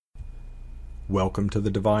Welcome to the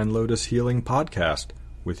Divine Lotus Healing Podcast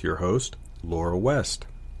with your host, Laura West.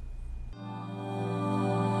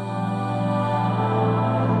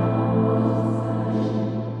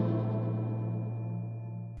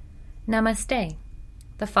 Namaste.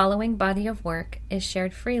 The following body of work is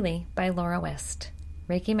shared freely by Laura West,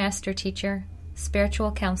 Reiki Master Teacher,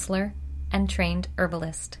 Spiritual Counselor, and Trained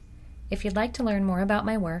Herbalist. If you'd like to learn more about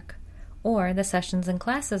my work or the sessions and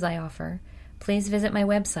classes I offer, please visit my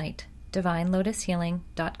website,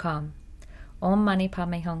 divinelotushealing.com. Om Mani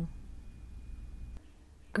Padme Hum.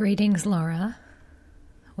 Greetings, Laura.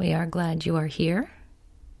 We are glad you are here.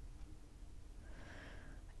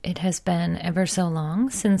 It has been ever so long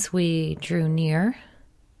since we drew near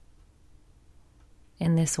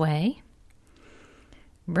in this way,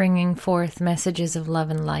 bringing forth messages of love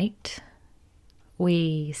and light,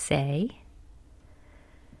 we say,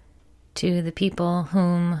 to the people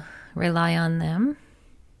whom rely on them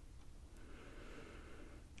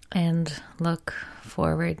and look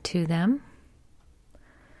forward to them.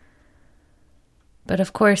 But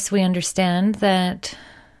of course, we understand that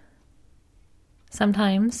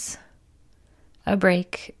sometimes a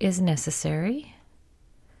break is necessary,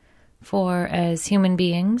 for as human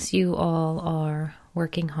beings, you all are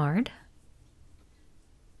working hard.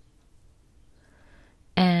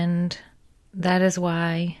 And that is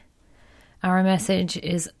why our message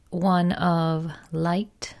is one of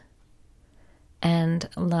light and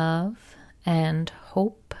love and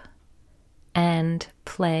hope and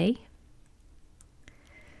play.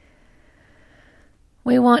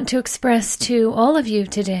 We want to express to all of you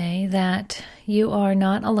today that you are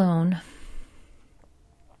not alone.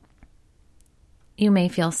 You may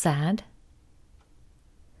feel sad.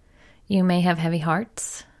 You may have heavy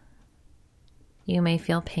hearts. You may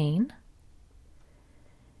feel pain.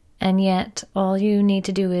 And yet, all you need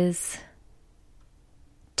to do is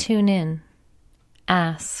tune in,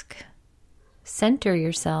 ask, center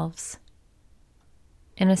yourselves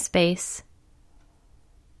in a space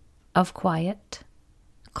of quiet,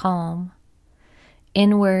 calm,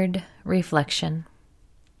 inward reflection.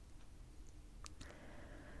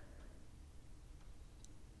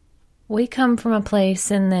 We come from a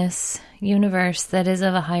place in this universe that is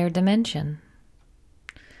of a higher dimension.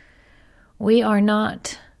 We are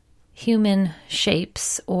not human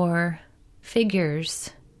shapes or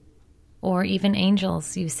figures or even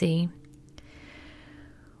angels, you see.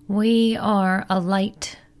 We are a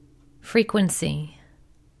light frequency,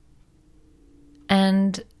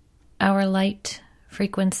 and our light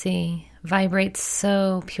frequency vibrates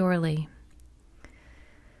so purely.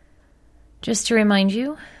 Just to remind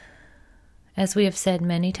you, as we have said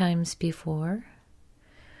many times before,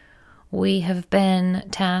 we have been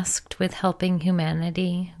tasked with helping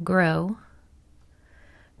humanity grow,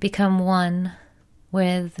 become one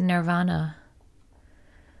with Nirvana,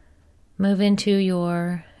 move into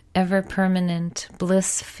your ever-permanent,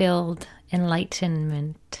 bliss-filled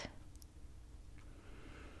enlightenment.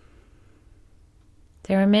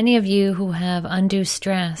 There are many of you who have undue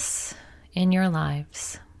stress in your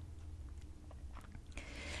lives.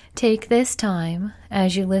 Take this time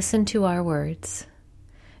as you listen to our words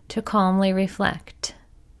to calmly reflect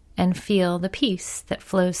and feel the peace that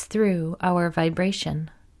flows through our vibration.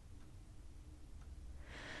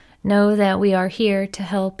 Know that we are here to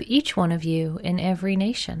help each one of you in every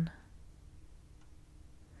nation.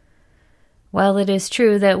 While it is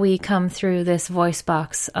true that we come through this voice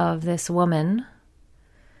box of this woman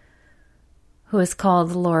who is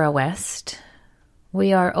called Laura West,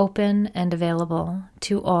 we are open and available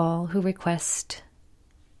to all who request.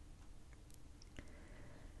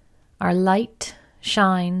 Our light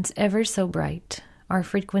shines ever so bright. Our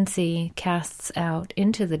frequency casts out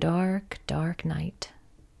into the dark, dark night.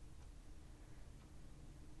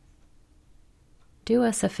 Do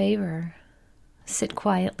us a favor. Sit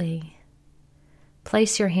quietly.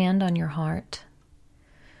 Place your hand on your heart.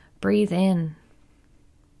 Breathe in.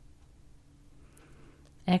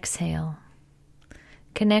 Exhale.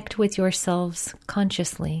 Connect with yourselves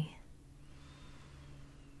consciously.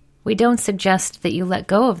 We don't suggest that you let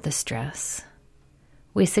go of the stress.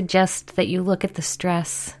 We suggest that you look at the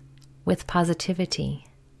stress with positivity,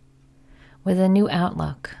 with a new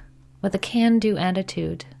outlook, with a can-do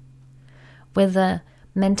attitude, with a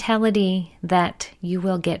mentality that you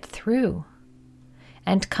will get through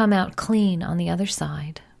and come out clean on the other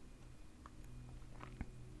side.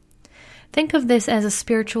 Think of this as a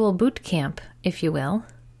spiritual boot camp, if you will.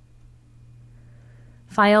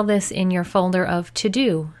 File this in your folder of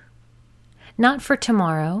to-do, not for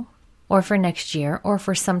tomorrow or for next year or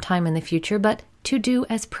for some time in the future, but to do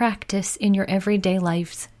as practice in your everyday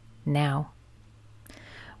lives now.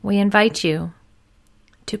 We invite you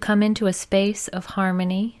to come into a space of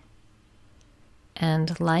harmony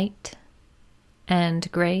and light and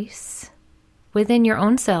grace within your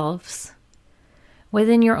own selves,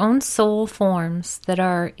 within your own soul forms that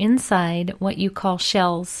are inside what you call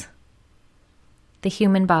shells, the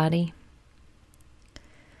human body.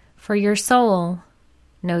 For your soul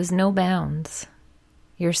knows no bounds.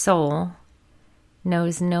 Your soul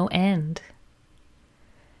knows no end.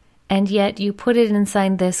 And yet you put it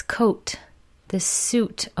inside this coat, this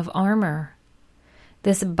suit of armor,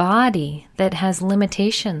 this body that has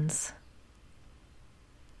limitations.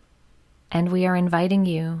 And we are inviting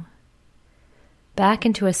you back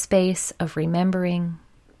into a space of remembering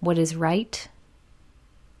what is right,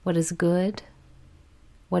 what is good,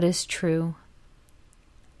 what is true.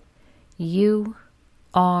 You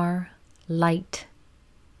are light.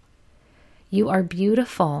 You are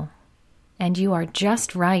beautiful, and you are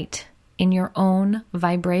just right in your own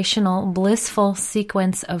vibrational, blissful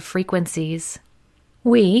sequence of frequencies.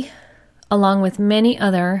 We, along with many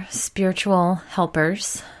other spiritual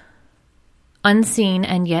helpers, unseen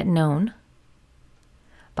and yet known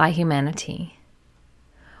by humanity,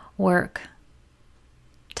 work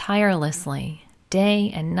tirelessly,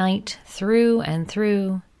 day and night, through and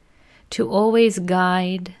through, to always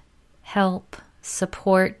guide, help,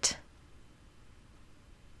 support,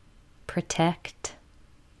 protect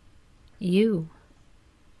you.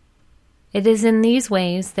 It is in these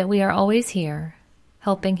ways that we are always here,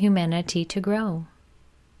 helping humanity to grow.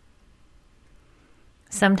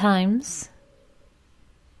 Sometimes,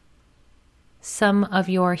 some of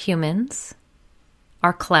your humans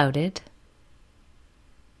are clouded.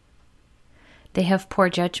 They have poor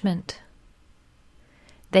judgment.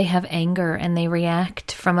 They have anger, and they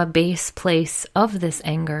react from a base place of this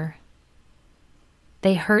anger.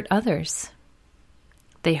 They hurt others.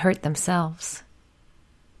 They hurt themselves.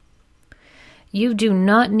 You do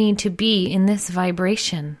not need to be in this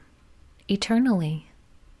vibration eternally.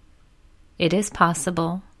 It is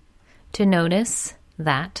possible to notice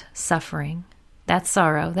that suffering, that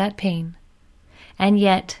sorrow, that pain, and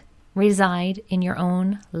yet reside in your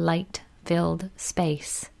own light-filled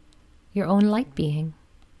space, your own light being.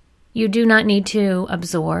 You do not need to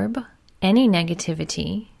absorb any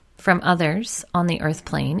negativity from others on the earth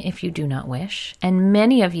plane if you do not wish, and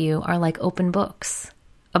many of you are like open books,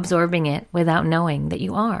 absorbing it without knowing that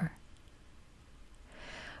you are.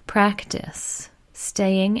 Practice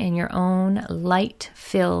staying in your own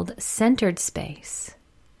light-filled, centered space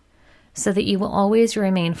so that you will always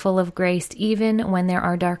remain full of grace even when there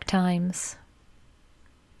are dark times.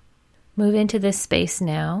 Move into this space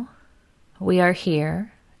now. We are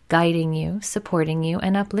here, guiding you, supporting you,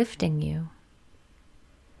 and uplifting you.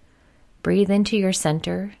 Breathe into your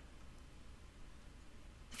center.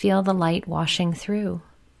 Feel the light washing through.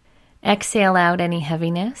 Exhale out any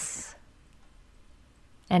heaviness,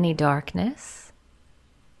 any darkness,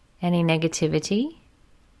 any negativity,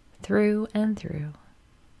 through and through.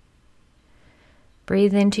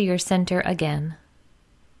 Breathe into your center again.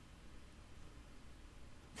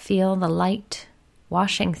 Feel the light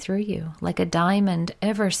washing through you like a diamond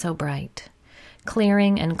ever so bright,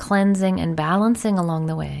 clearing and cleansing and balancing along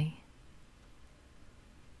the way.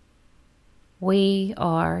 We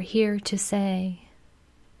are here to say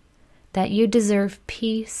that you deserve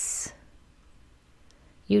peace,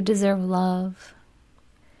 you deserve love.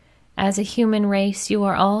 As a human race, you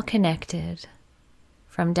are all connected,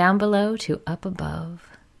 from down below to up above.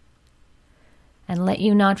 And let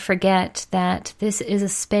you not forget that this is a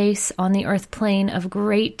space on the earth plane of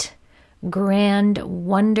great, grand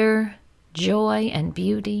wonder, joy, and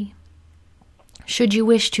beauty. Should you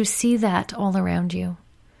wish to see that all around you,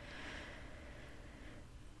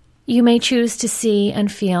 you may choose to see and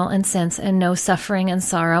feel and sense and know suffering and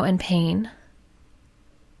sorrow and pain.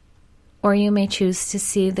 Or you may choose to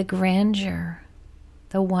see the grandeur,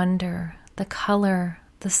 the wonder, the color,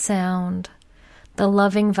 the sound, the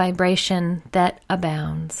loving vibration that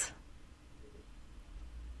abounds.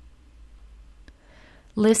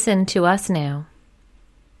 Listen to us now.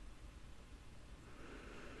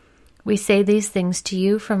 We say these things to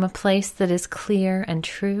you from a place that is clear and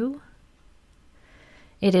true.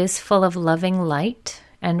 It is full of loving light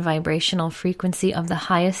and vibrational frequency of the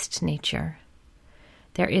highest nature.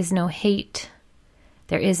 There is no hate.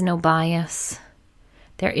 There is no bias.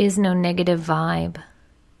 There is no negative vibe.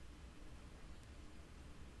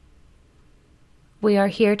 We are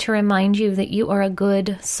here to remind you that you are a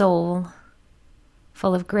good soul,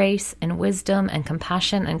 full of grace and wisdom and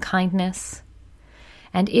compassion and kindness.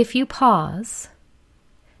 And if you pause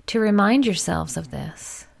to remind yourselves of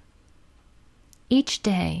this, each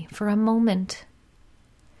day for a moment,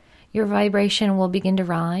 your vibration will begin to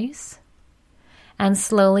rise, and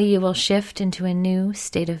slowly you will shift into a new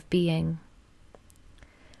state of being,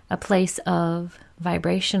 a place of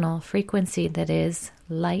vibrational frequency that is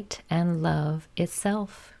light and love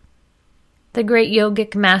itself. The great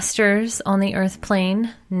yogic masters on the earth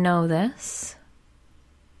plane know this.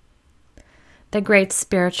 The great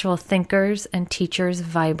spiritual thinkers and teachers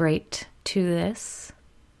vibrate to this.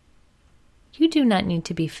 You do not need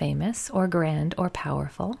to be famous or grand or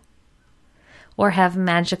powerful or have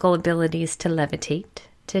magical abilities to levitate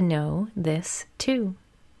to know this too.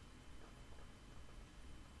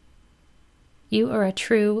 You are a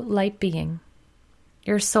true light being.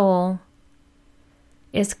 Your soul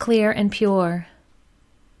is clear and pure.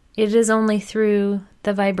 It is only through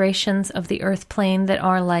the vibrations of the earth plane that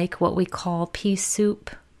are like what we call pea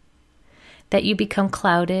soup that you become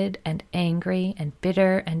clouded and angry and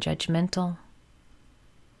bitter and judgmental.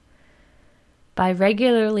 By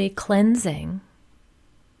regularly cleansing,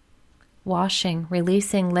 washing,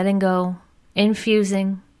 releasing, letting go,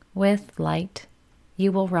 infusing with light,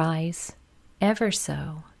 you will rise ever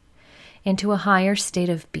so into a higher state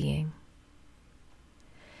of being,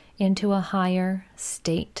 into a higher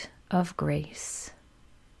state of grace.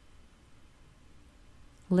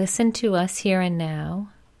 Listen to us here and now,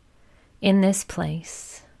 in this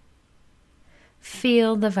place.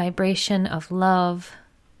 Feel the vibration of love,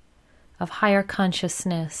 of higher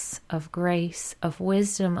consciousness, of grace, of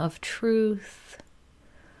wisdom, of truth,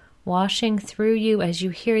 washing through you as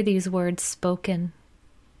you hear these words spoken.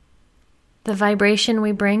 The vibration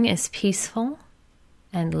we bring is peaceful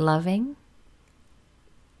and loving.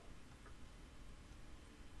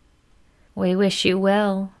 We wish you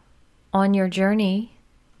well on your journey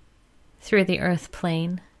through the earth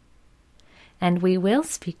plane, and we will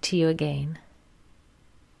speak to you again.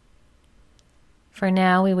 For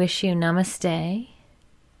now, we wish you namaste,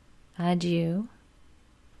 adieu,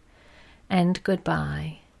 and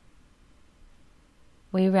goodbye.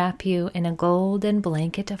 We wrap you in a golden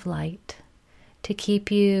blanket of light to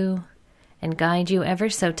keep you and guide you ever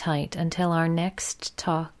so tight until our next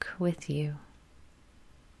talk with you.